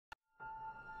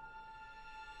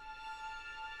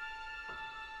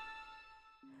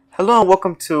Hello and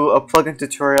welcome to a plugin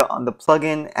tutorial on the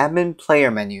plugin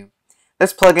AdminPlayerMenu.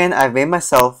 This plugin I've made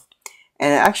myself,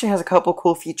 and it actually has a couple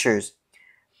cool features.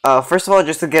 First of all,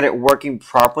 just to get it working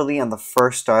properly on the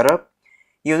first startup,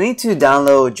 you'll need to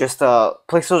download just a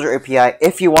placeholder API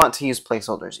if you want to use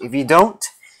placeholders. If you don't,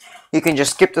 you can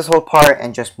just skip this whole part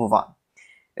and just move on.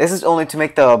 This is only to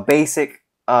make the basic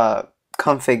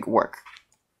config work.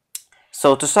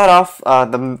 So to start off,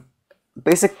 the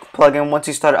basic plugin, once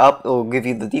you start it up, it will give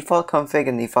you the default config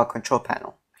and default control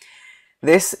panel.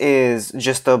 This is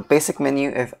just a basic menu.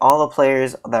 If all the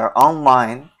players that are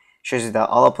online, shows you that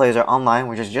all the players are online,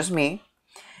 which is just me,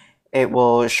 it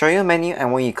will show you a menu,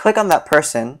 and when you click on that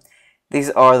person, these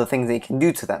are the things that you can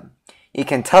do to them. You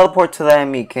can teleport to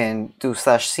them, you can do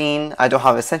 /scene. I don't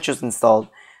have essentials installed,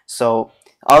 so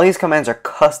all these commands are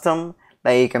custom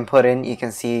that you can put in. You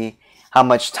can see how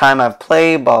much time I've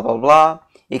played, blah blah blah.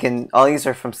 All these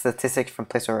are from statistics from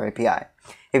placeholder API.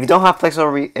 If you don't have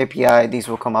placeholder API, these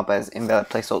will come up as invalid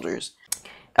placeholders.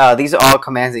 These are all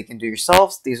commands that you can do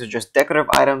yourselves. These are just decorative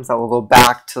items that will go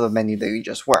back to the menu that you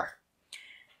just were.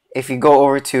 If you go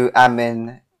over to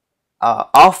admin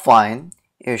offline,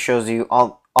 it shows you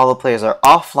all the players are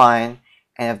offline,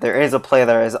 and if there is a player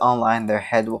that is online, their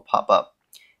head will pop up.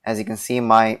 As you can see,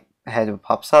 my head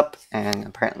pops up, and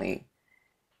apparently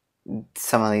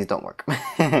some of these don't work.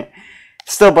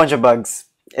 Still a bunch of bugs.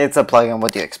 It's a plugin.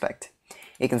 What do you expect?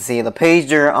 You can see the page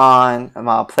they're on,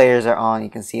 while players are on. You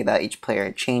can see that each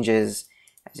player changes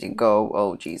as you go.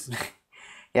 Oh, geez.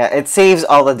 Yeah, it saves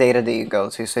all the data that you go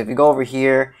to. So if you go over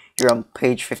here, you're on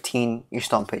page 15. You're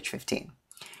still on page 15.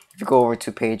 If you go over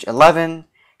to page 11,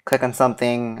 click on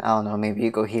something. I don't know. Maybe you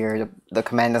go here. The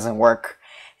command doesn't work,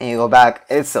 and you go back.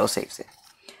 It still saves it.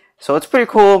 So it's pretty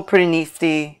cool, pretty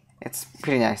nifty. It's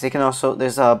pretty nice. You can also,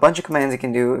 there's a bunch of commands you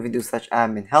can do if you do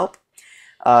 /admin help.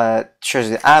 Shows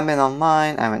you the admin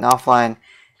online, admin offline,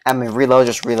 admin reload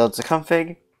just reloads the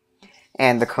config,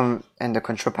 and the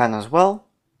control panel as well.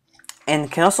 And you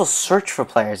can also search for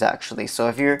players actually. So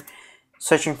if you're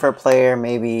searching for a player,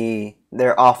 maybe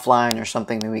they're offline or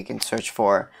something, maybe we can search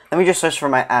for. Let me just search for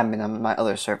my admin on my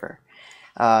other server.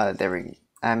 There we go.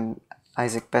 I'm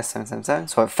Isaac Best 777.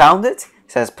 So I found it.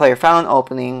 It says player found,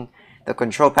 opening the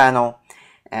control panel,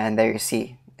 and there you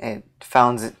see it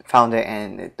found it,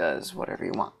 and it does whatever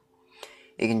you want.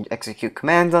 You can execute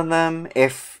commands on them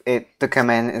if the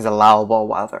command is allowable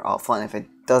while they're offline. If it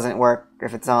doesn't work,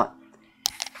 if it's not,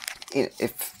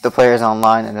 if the player is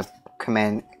online and the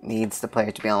command needs the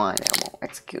player to be online, it won't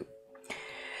execute,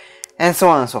 and so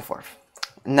on and so forth.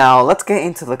 Now let's get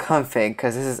into the config,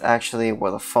 because this is actually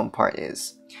where the fun part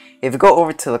is. If you go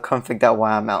over to the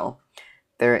config.yml,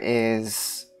 there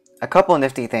is a couple of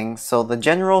nifty things. So the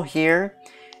general here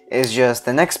is just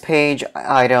the next page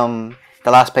item,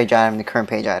 the last page item, the current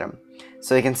page item.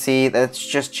 So you can see that's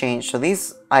just changed. So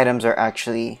these items are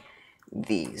actually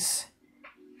these.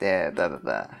 The blah blah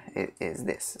blah. It is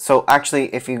this. So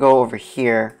actually, if you go over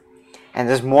here, and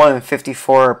there's more than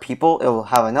 54 people, it will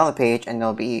have another page, and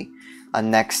there'll be a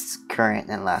next, current,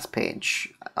 and last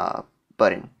page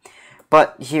button.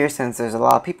 But here, since there's a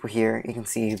lot of people here, you can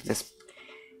see this.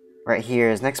 Right here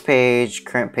is next page,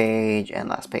 current page, and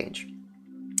last page.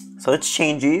 So let's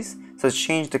change these. So let's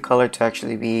change the color to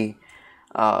actually be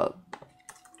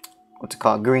what's it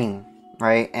called, green,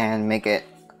 right? And make it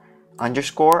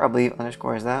underscore. I believe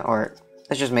underscore is that, or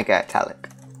let's just make it italic.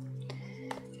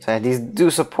 So these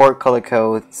do support color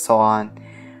code, so on.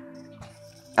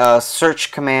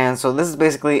 Search command. So this is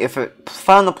basically if it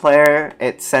found the player,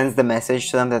 it sends the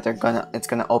message to them that it's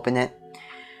gonna open it.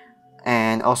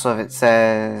 And also if it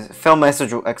says fill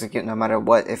message will execute no matter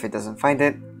what if it doesn't find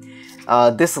it.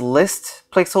 This list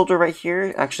placeholder right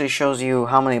here actually shows you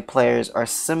how many players are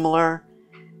similar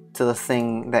to the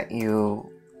thing that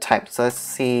you typed. So let's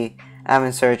see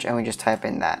admin search, and we just type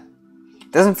in that.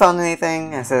 It doesn't find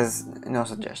anything. It says no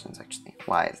suggestions actually.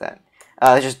 Why is that?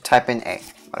 Let's just type in A,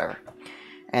 whatever.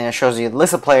 And it shows you a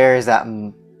list of players that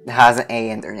has an A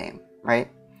in their name, right?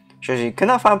 It shows you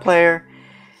cannot find player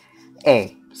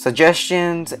A.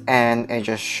 Suggestions, and it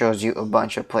just shows you a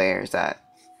bunch of players that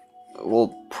will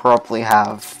probably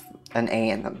have an A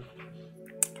in them.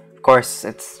 Of course,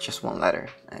 it's just one letter,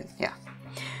 and yeah.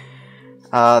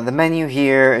 The menu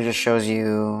here, it just shows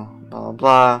you blah blah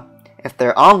blah. If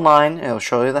they're online, it'll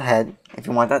show you the head. If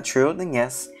you want that true, then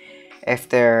yes. If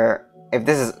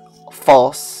this is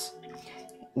false,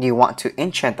 you want to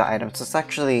enchant the item. So let's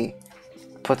actually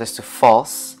put this to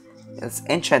false. Let's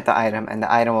enchant the item, and the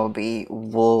item will be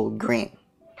wool green,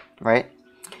 right?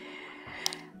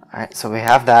 Alright, so we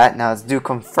have that. Now let's do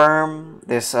confirm.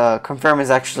 This confirm is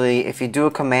actually if you do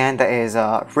a command that is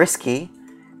risky.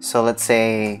 So let's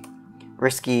say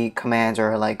risky commands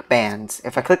or like bans.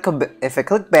 If I click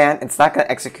ban, it's not gonna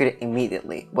execute it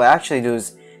immediately. What I actually do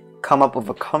is come up with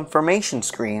a confirmation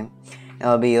screen, and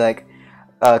it'll be like,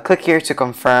 click here to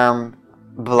confirm,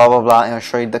 blah blah blah, and it'll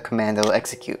show you the command that will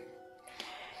execute.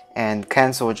 And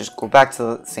cancel will just go back to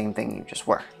the same thing you just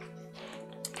were.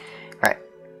 Right.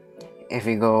 If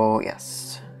you go,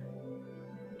 yes.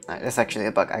 Alright, that's actually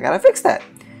a bug. I gotta fix that.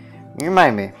 You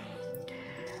remind me.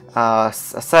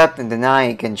 Accept and deny,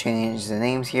 you can change the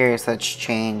names here. Such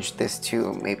change this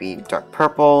to maybe dark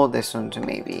purple, this one to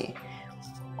maybe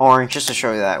orange, just to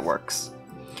show you that it works.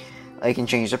 You can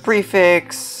change the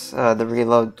prefix, the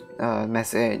reload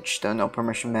message, the no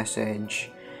permission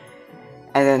message,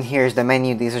 and then here's the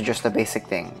menu. These are just the basic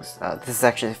things. This is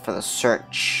actually for the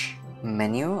search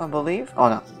menu, I believe. Oh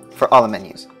no, for all the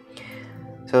menus.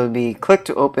 So it would be click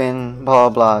to open blah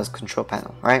blah blah's control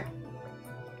panel, right?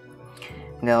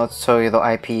 Now let's show you the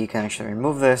IP. You can actually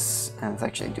remove this, and let's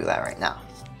actually do that right now.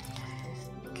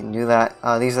 You can do that.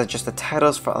 These are just the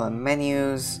titles for all the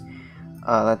menus.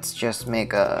 Let's just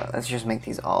make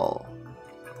these all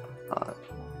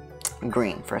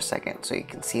green for a second, so you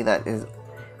can see that is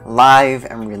live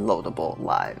and reloadable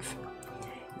live.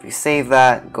 If you save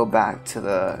that, go back to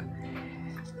the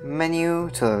menu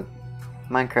to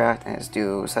Minecraft, and let's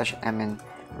do /admin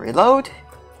reload.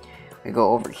 We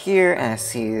go over here and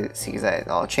sees that it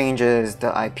all changes.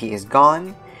 The IP is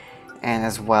gone, and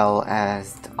as well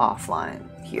as the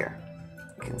offline here.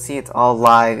 You can see it's all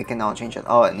live. You can all change it.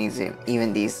 Oh, it needs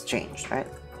even these changed, right?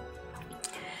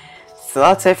 So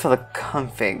that's it for the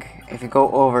config. If you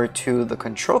go over to the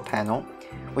control panel,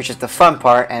 which is the fun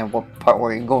part and what part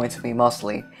where you're going to be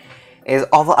mostly, is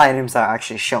all the items that are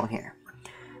actually shown here.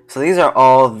 So these are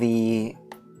all the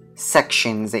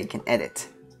sections that you can edit.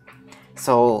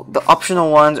 So the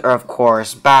optional ones are, of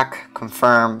course, back,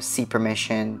 confirm, see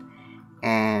permission,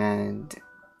 and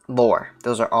lore.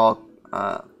 Those are all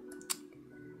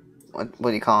what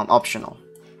do you call them? Optional.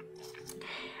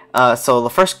 So the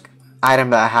first item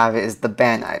that I have is the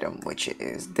ban item, which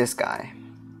is this guy.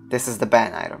 This is the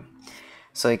ban item.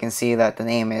 So you can see that the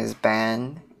name is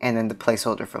ban, and then the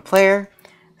placeholder for player.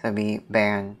 So it'd be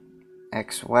ban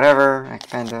x whatever, x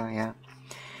panda, yeah.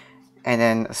 And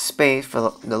then a space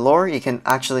for the lore. You can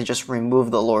actually just remove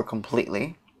the lore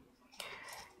completely.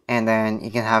 And then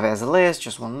you can have it as a list,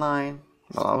 just one line,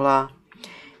 blah blah blah.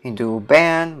 You can do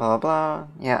ban, blah blah blah.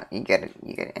 Yeah, you get it,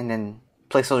 And then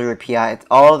placeholder API. It's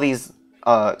all these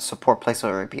support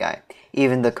placeholder API,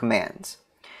 even the commands.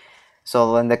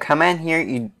 So in the command here,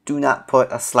 you do not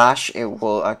put a slash. It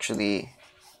won't execute.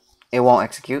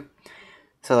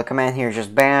 So the command here is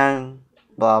just ban,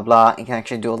 blah blah. You can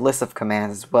actually do a list of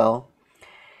commands as well.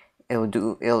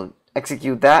 It'll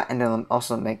execute that, and then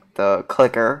also make the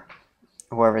clicker,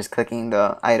 whoever is clicking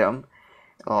the item,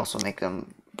 it'll also make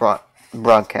them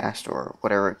broadcast or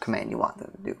whatever command you want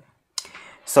them to do.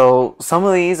 So some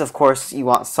of these, of course, you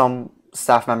want some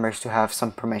staff members to have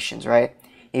some permissions, right?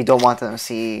 You don't want them to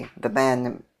see the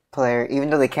ban player, even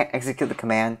though they can't execute the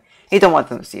command. You don't want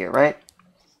them to see it, right?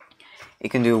 You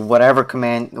can do whatever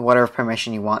command, whatever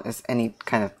permission you want. It's any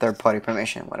kind of third-party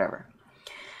permission, whatever.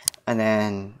 And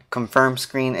then confirm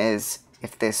screen is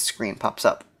if this screen pops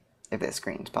up. If this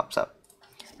screen pops up,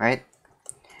 right?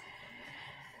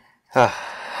 I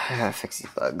gotta fix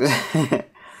these bugs.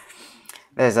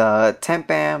 There's a temp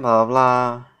ban, blah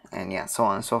blah, and yeah, so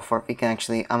on and so forth. You can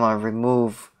actually, I'm gonna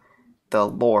remove the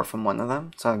lore from one of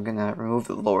them. So I'm gonna remove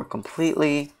the lore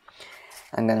completely.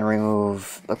 I'm gonna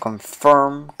remove the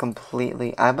confirm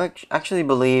completely. I actually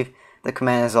believe the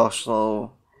command is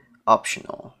also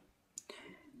optional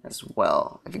as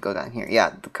well. If you go down here,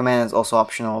 yeah, the command is also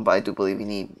optional, but I do believe you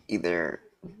need either.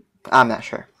 I'm not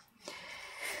sure,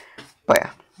 but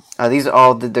yeah, these are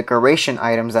all the decoration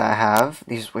items that I have.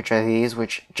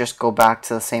 Which just go back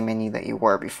to the same menu that you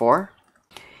were before.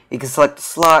 You can select the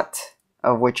slot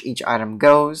of which each item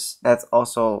goes. That's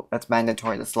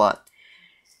mandatory, the slot,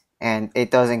 and it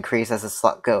does increase as the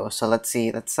slot goes. So let's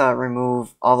see. Let's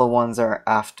remove all the ones that are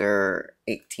after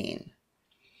 18.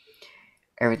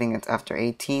 Everything that's after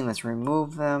 18, let's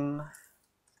remove them.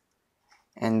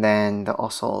 And then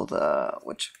also the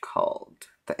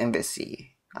the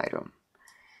embassy item.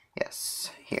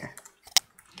 Yes, here.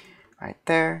 Right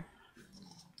there.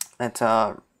 Let's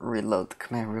reload the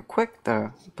command real quick,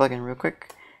 the plugin real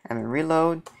quick. And then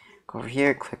reload. Go over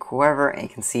here, click whoever, and you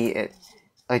can see it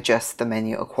adjusts the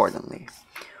menu accordingly.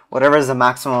 Whatever is the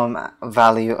maximum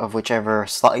value of whichever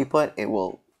slot you put, it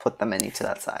will put the menu to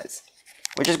that size,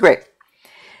 which is great.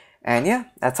 And yeah,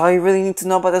 that's all you really need to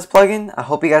know about this plugin. I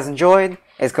hope you guys enjoyed.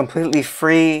 It's completely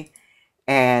free,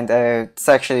 And it's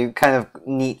actually kind of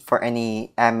neat for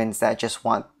any admins that just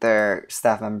want their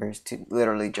staff members to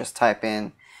literally just type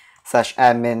in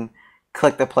 /admin,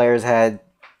 click the player's head,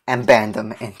 and ban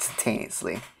them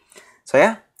instantaneously. So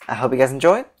yeah, I hope you guys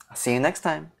enjoyed. I'll see you next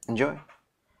time. Enjoy.